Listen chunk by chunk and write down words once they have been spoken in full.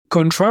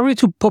Contrary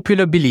to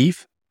popular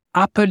belief,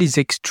 Apple is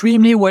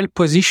extremely well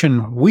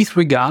positioned with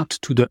regard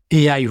to the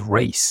AI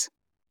race.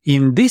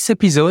 In this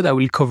episode, I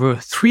will cover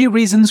 3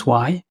 reasons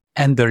why,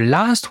 and the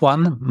last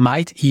one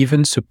might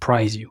even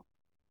surprise you.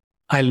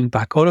 I'll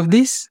unpack all of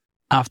this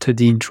after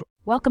the intro.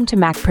 Welcome to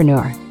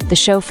Macpreneur, the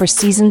show for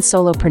seasoned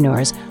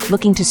solopreneurs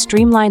looking to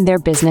streamline their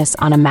business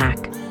on a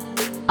Mac.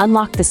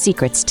 Unlock the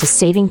secrets to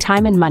saving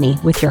time and money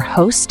with your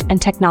host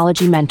and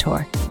technology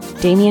mentor,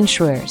 Damien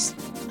Schroers.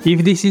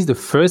 If this is the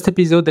first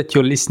episode that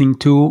you're listening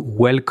to,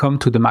 welcome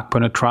to the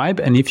Macpreneur tribe.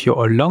 And if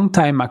you're a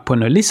long-time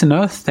Macpreneur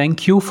listener,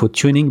 thank you for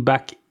tuning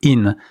back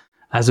in.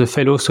 As a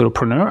fellow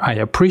solopreneur, I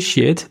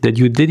appreciate that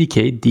you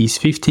dedicate these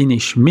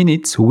 15-ish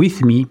minutes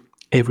with me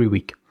every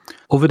week.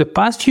 Over the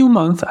past few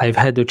months, I've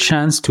had a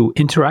chance to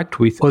interact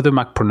with other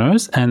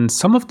Macpreneurs, and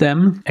some of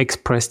them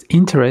expressed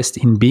interest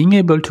in being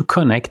able to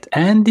connect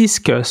and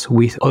discuss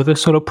with other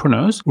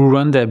solopreneurs who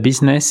run their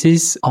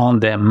businesses on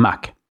their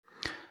Mac.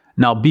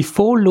 Now,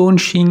 before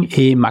launching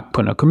a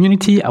Macpreneur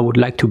community, I would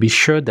like to be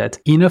sure that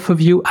enough of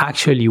you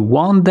actually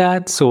want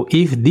that. So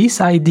if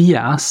this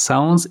idea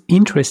sounds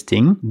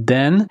interesting,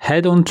 then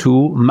head on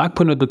to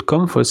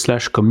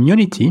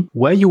macpreneur.com/community,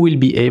 where you will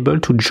be able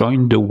to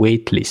join the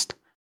wait list.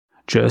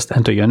 Just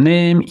enter your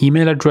name,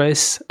 email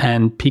address,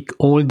 and pick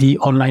all the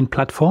online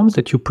platforms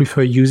that you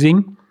prefer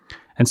using.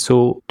 And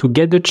so to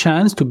get the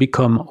chance to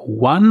become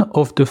one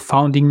of the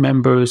founding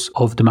members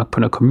of the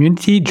Macpreneur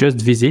community, just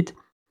visit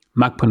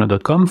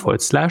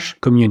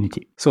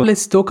macpreneur.com/community. So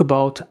let's talk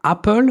about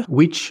Apple,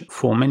 which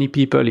for many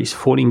people is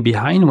falling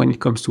behind when it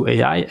comes to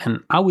AI. And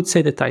I would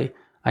say that I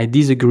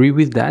disagree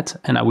with that,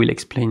 and I will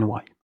explain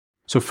why.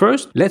 So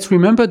first, let's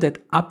remember that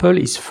Apple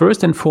is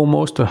first and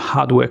foremost a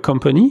hardware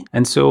company.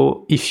 And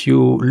so if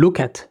you look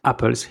at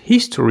Apple's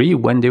history,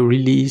 when they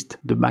released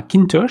the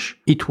Macintosh,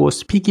 it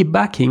was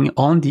piggybacking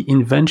on the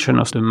invention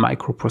of the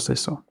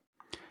microprocessor.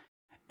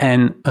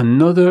 And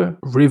another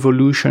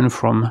revolution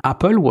from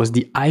Apple was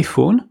the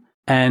iPhone.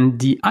 And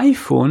the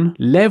iPhone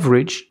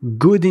leveraged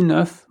good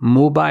enough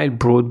mobile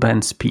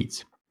broadband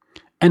speeds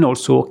and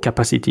also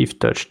capacitive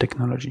touch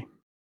technology.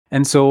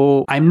 And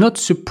so I'm not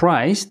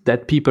surprised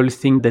that people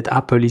think that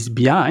Apple is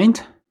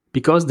behind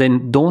because they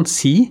don't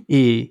see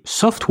a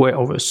software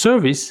or a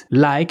service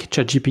like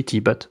ChatGPT.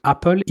 But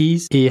Apple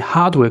is a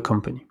hardware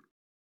company.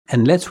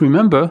 And let's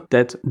remember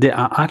that there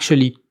are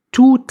actually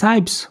 2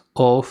 types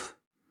of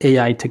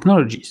AI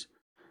technologies.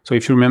 So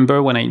if you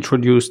remember when I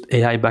introduced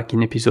AI back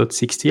in episode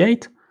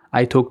 68,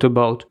 I talked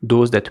about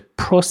those that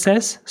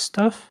process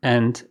stuff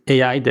and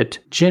AI that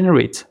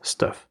generates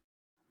stuff.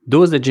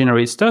 Those that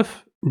generate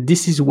stuff,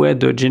 this is where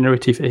the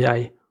generative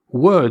AI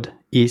word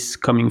is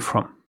coming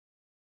from.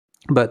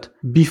 But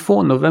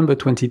before November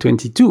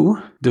 2022,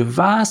 the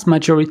vast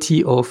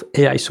majority of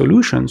AI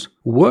solutions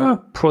were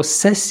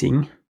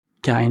processing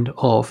kind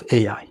of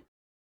AI.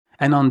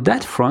 And on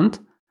that front,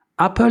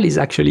 Apple is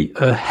actually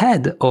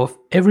ahead of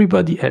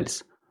everybody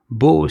else,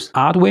 both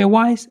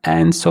hardware-wise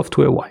and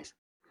software-wise.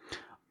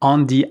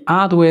 On the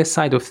hardware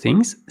side of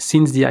things,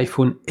 since the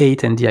iPhone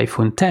 8 and the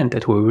iPhone 10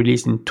 that were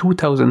released in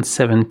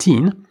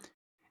 2017,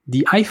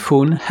 the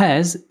iPhone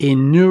has a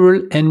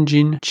neural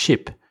engine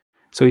chip.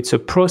 So it's a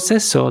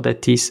processor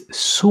that is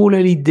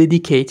solely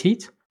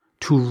dedicated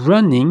to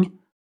running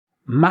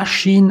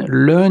machine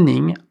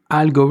learning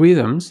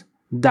algorithms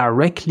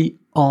directly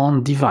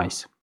on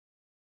device.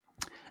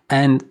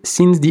 And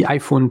since the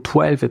iPhone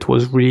 12 that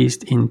was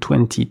released in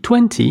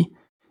 2020,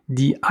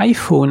 the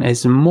iPhone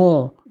has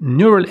more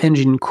neural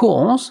engine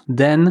cores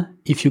than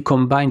if you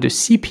combine the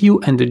CPU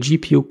and the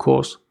GPU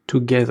cores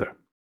together.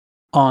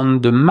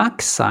 On the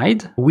Mac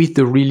side, with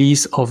the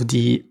release of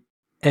the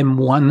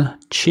M1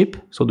 chip,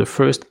 so the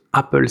first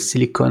Apple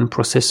Silicon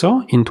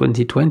processor in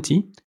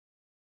 2020,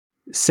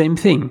 same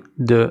thing.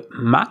 The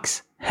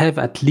Macs have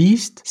at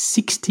least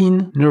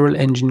 16 neural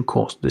engine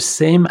cores, the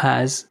same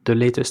as the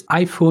latest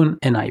iPhone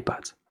and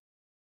iPad.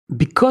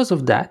 Because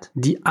of that,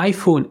 the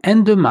iPhone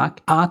and the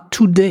Mac are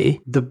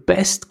today the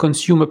best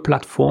consumer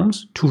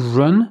platforms to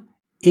run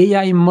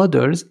AI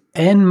models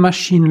and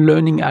machine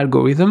learning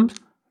algorithms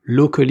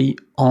locally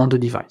on the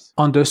device.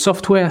 On the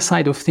software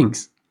side of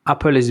things,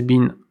 Apple has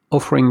been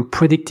offering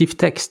predictive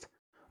text,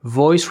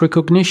 voice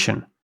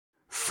recognition,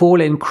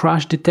 fall and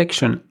crash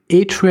detection,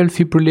 atrial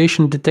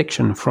fibrillation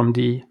detection from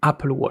the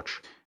Apple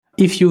Watch.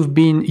 If you've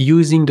been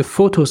using the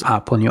Photos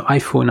app on your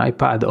iPhone,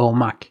 iPad, or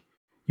Mac,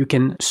 you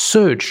can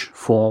search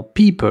for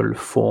people,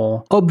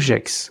 for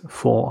objects,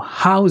 for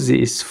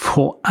houses,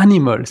 for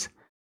animals.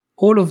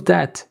 All of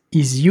that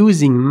is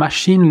using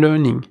machine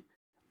learning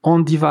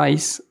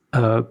on-device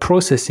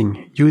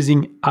processing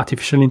using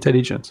artificial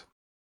intelligence.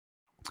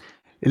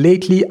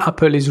 Lately,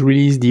 Apple has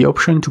released the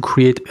option to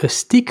create a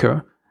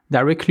sticker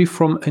directly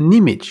from an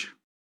image.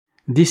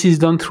 This is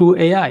done through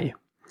AI.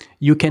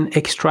 You can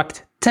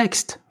extract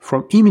text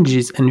from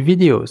images and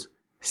videos.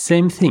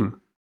 Same thing.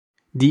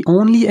 The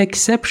only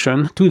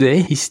exception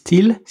today is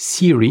still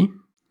Siri,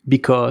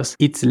 because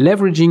it's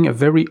leveraging a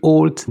very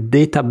old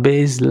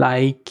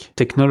database-like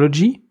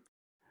technology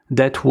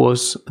that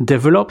was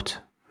developed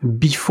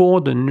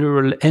before the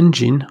neural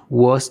engine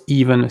was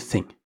even a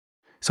thing.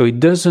 So it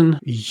doesn't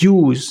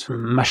use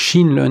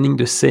machine learning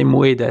the same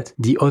way that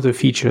the other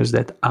features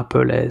that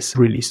Apple has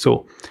released.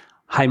 So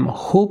I'm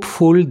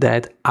hopeful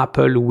that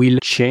Apple will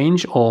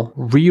change or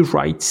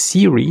rewrite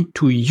Siri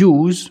to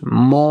use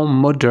more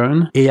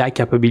modern AI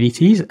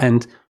capabilities.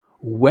 And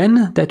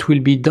when that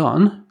will be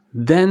done,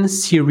 then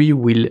Siri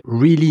will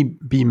really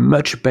be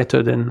much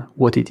better than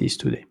what it is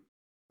today.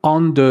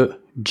 On the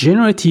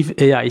generative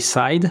AI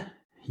side,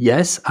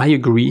 yes, I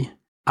agree.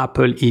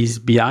 Apple is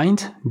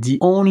behind. The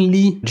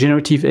only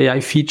generative AI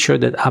feature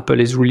that Apple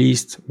has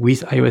released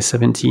with iOS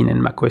 17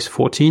 and macOS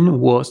 14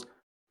 was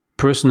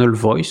personal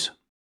voice.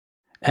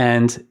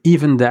 And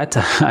even that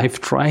I've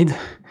tried,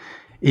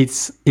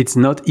 it's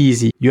not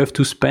easy. You have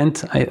to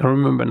spend, I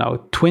remember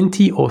now,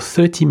 20 or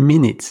 30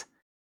 minutes.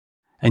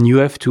 And you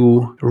have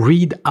to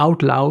read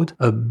out loud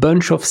a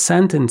bunch of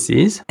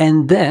sentences.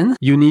 And then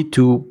you need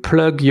to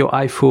plug your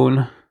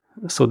iPhone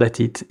so that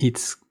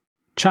it's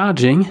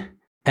charging.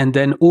 And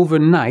then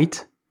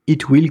overnight,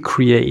 it will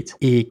create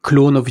a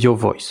clone of your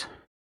voice.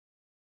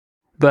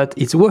 But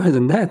it's worse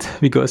than that,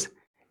 because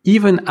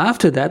even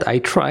after that, I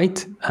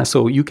tried.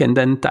 So you can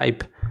then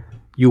type,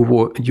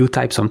 you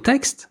type some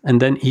text,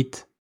 and then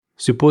it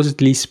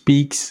supposedly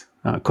speaks,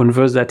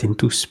 converts that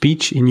into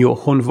speech in your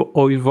own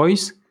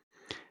voice.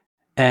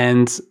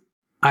 And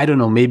I don't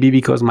know, maybe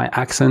because my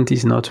accent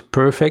is not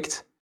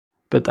perfect,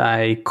 but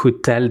I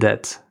could tell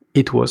that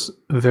it was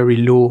very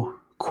low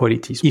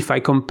quality. If I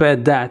compare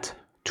that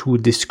to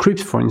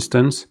Descript, for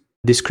instance,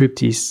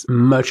 Descript is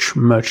much,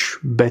 much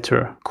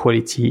better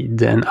quality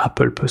than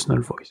Apple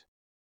Personal Voice.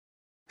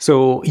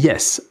 So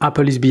yes,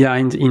 Apple is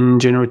behind in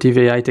generative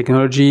AI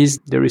technologies.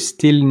 There is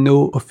still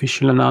no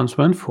official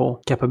announcement for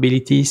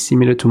capabilities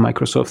similar to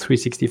Microsoft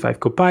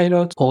 365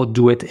 Copilot or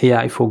Duet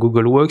AI for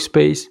Google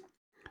Workspace.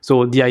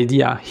 So the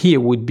idea here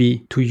would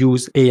be to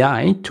use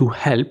AI to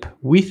help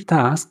with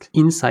tasks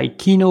inside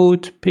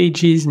Keynote,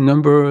 Pages,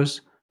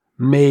 Numbers,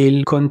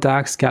 Mail,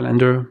 Contacts,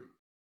 Calendar.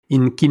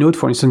 In Keynote,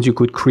 for instance, you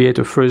could create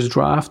a first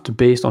draft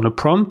based on a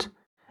prompt.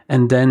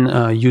 And then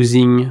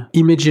using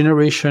image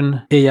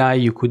generation AI,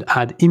 you could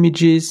add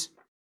images.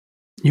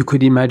 You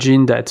could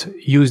imagine that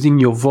using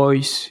your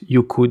voice,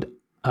 you could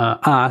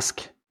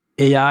ask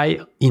AI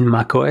in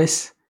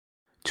macOS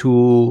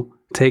to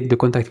take the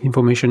contact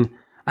information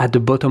at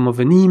the bottom of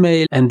an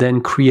email and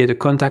then create a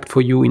contact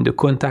for you in the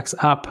Contacts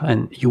app,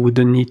 and you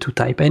wouldn't need to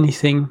type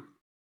anything.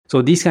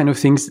 So these kind of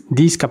things,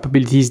 these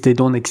capabilities, they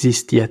don't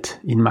exist yet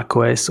in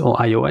macOS or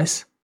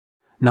iOS.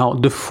 Now,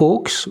 the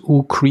folks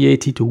who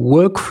created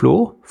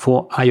Workflow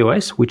for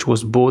iOS, which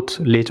was bought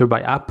later by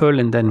Apple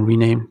and then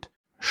renamed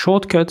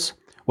Shortcuts,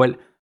 well,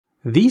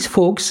 these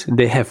folks,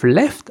 they have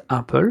left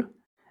Apple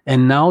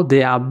and now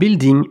they are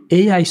building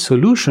AI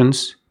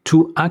solutions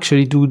to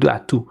actually do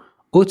that, to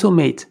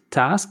automate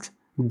tasks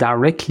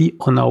directly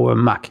on our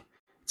Mac.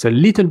 It's a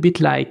little bit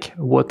like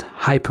what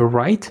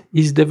Hyperwrite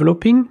is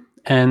developing,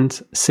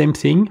 and same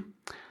thing.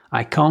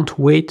 I can't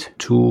wait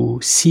to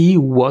see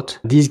what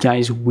these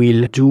guys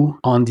will do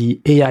on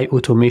the AI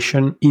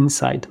automation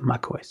inside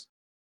macOS.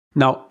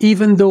 Now,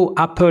 even though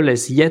Apple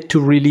has yet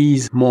to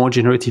release more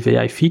generative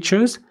AI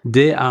features,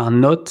 they are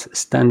not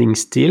standing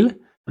still.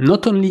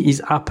 Not only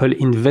is Apple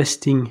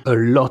investing a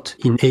lot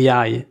in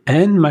AI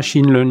and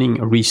machine learning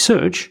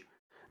research,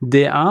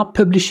 they are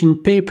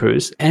publishing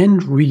papers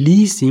and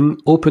releasing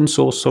open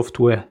source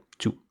software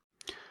too.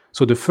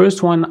 So the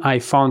first one I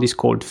found is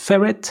called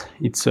Ferret.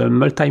 It's a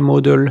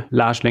multimodal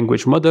large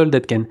language model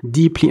that can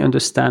deeply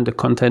understand the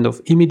content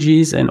of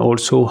images and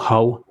also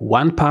how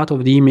one part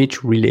of the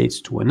image relates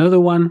to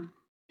another one.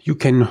 You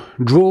can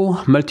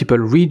draw multiple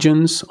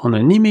regions on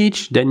an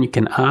image, then you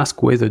can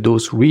ask whether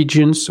those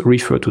regions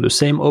refer to the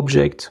same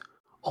object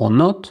or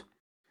not.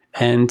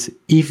 And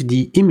if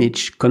the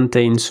image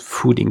contains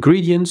food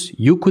ingredients,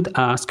 you could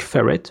ask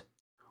Ferret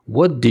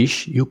what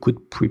dish you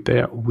could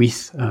prepare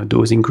with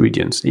those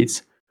ingredients.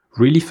 It's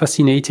really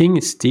fascinating.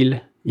 It's still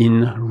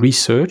in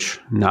research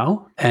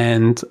now,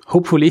 and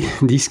hopefully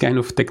this kind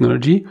of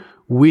technology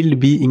will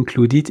be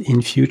included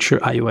in future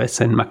iOS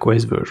and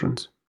macOS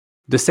versions.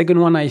 The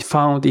second one I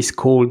found is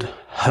called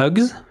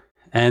Hugs,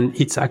 and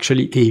it's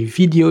actually a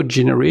video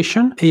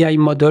generation AI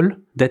model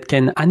that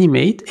can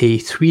animate a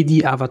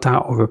 3D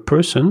avatar of a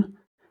person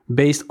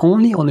based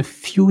only on a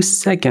few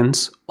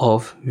seconds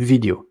of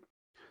video.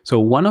 So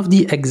one of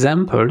the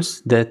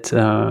examples that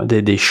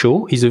they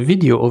show is a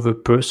video of a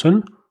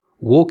person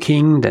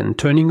walking, then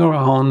turning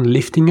around,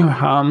 lifting her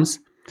arms.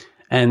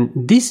 And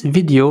this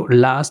video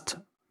lasts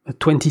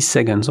 20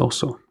 seconds or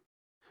so.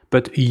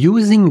 But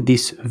using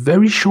this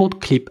very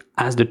short clip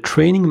as the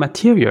training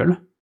material,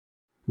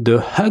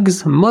 the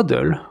Hugs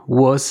model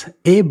was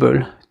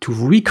able to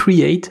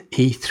recreate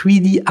a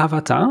 3D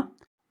avatar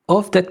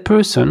of that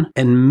person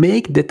and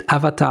make that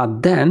avatar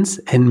dance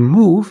and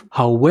move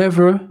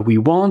however we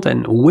want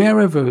and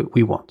wherever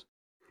we want.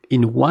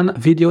 In one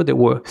video, there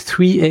were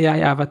 3 AI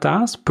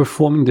avatars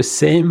performing the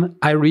same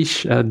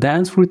Irish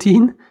dance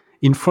routine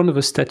in front of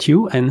a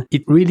statue, and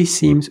it really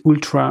seems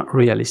ultra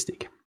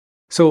realistic.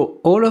 So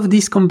all of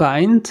this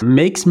combined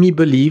makes me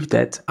believe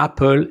that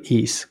Apple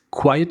is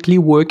quietly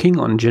working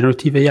on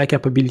generative AI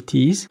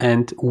capabilities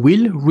and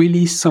will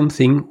release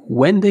something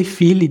when they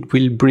feel it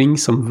will bring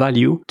some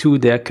value to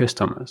their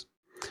customers.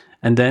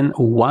 And then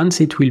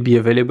once it will be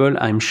available,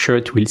 I'm sure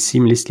it will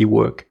seamlessly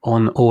work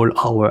on all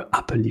our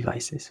Apple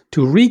devices.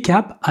 To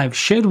recap, I've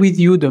shared with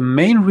you the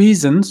main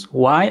reasons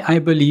why I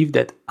believe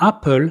that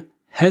Apple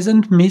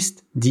hasn't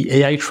missed the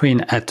AI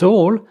train at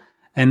all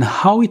and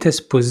how it has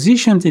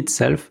positioned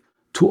itself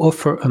to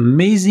offer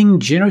amazing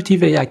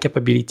generative AI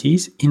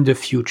capabilities in the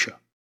future.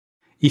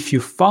 If you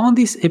found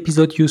this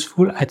episode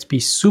useful, I'd be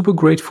super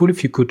grateful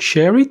if you could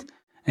share it.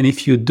 And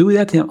if you do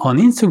that on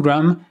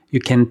Instagram, you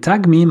can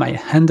tag me. My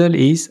handle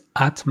is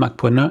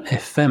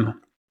 @MacpreneurFM.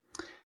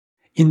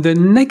 In the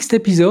next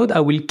episode,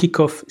 I will kick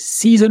off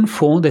season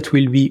 4 that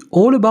will be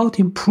all about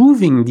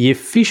improving the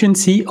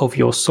efficiency of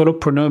your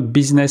solopreneur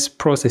business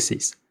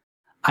processes.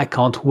 I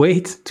can't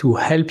wait to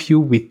help you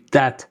with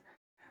that.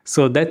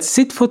 So that's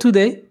it for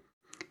today.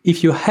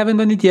 If you haven't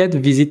done it yet,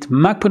 visit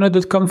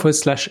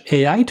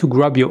macpreneur.com/AI to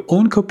grab your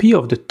own copy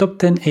of the Top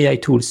 10 AI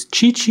Tools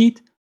cheat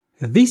sheet.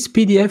 This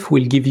PDF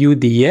will give you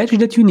the edge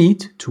that you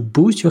need to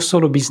boost your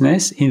solo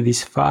business in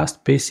this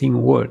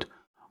fast-pacing world.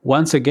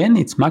 Once again,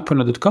 it's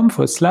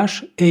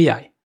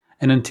macpreneur.com/AI.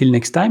 And until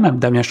next time, I'm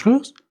Damien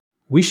Schreurs,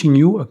 wishing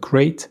you a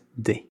great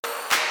day.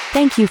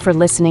 Thank you for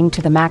listening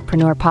to the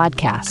Macpreneur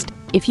podcast.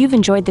 If you've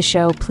enjoyed the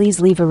show, please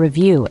leave a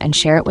review and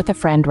share it with a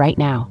friend right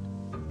now.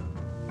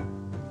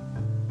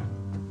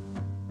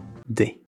 Day.